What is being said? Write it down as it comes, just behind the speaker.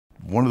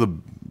One of the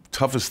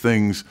toughest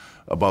things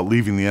about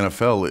leaving the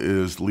NFL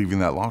is leaving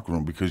that locker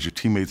room, because your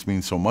teammates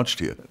mean so much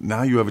to you.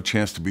 Now you have a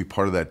chance to be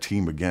part of that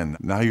team again.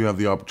 Now you have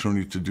the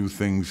opportunity to do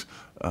things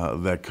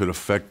that could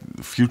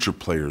affect future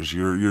players,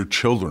 your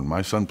children.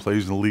 My son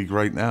plays in the league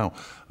right now.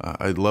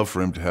 I'd love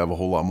for him to have a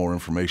whole lot more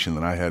information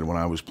than I had when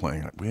I was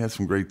playing. We had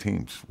some great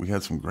teams. We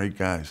had some great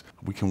guys.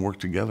 We can work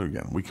together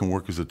again. We can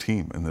work as a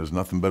team, and there's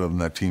nothing better than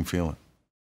that team feeling.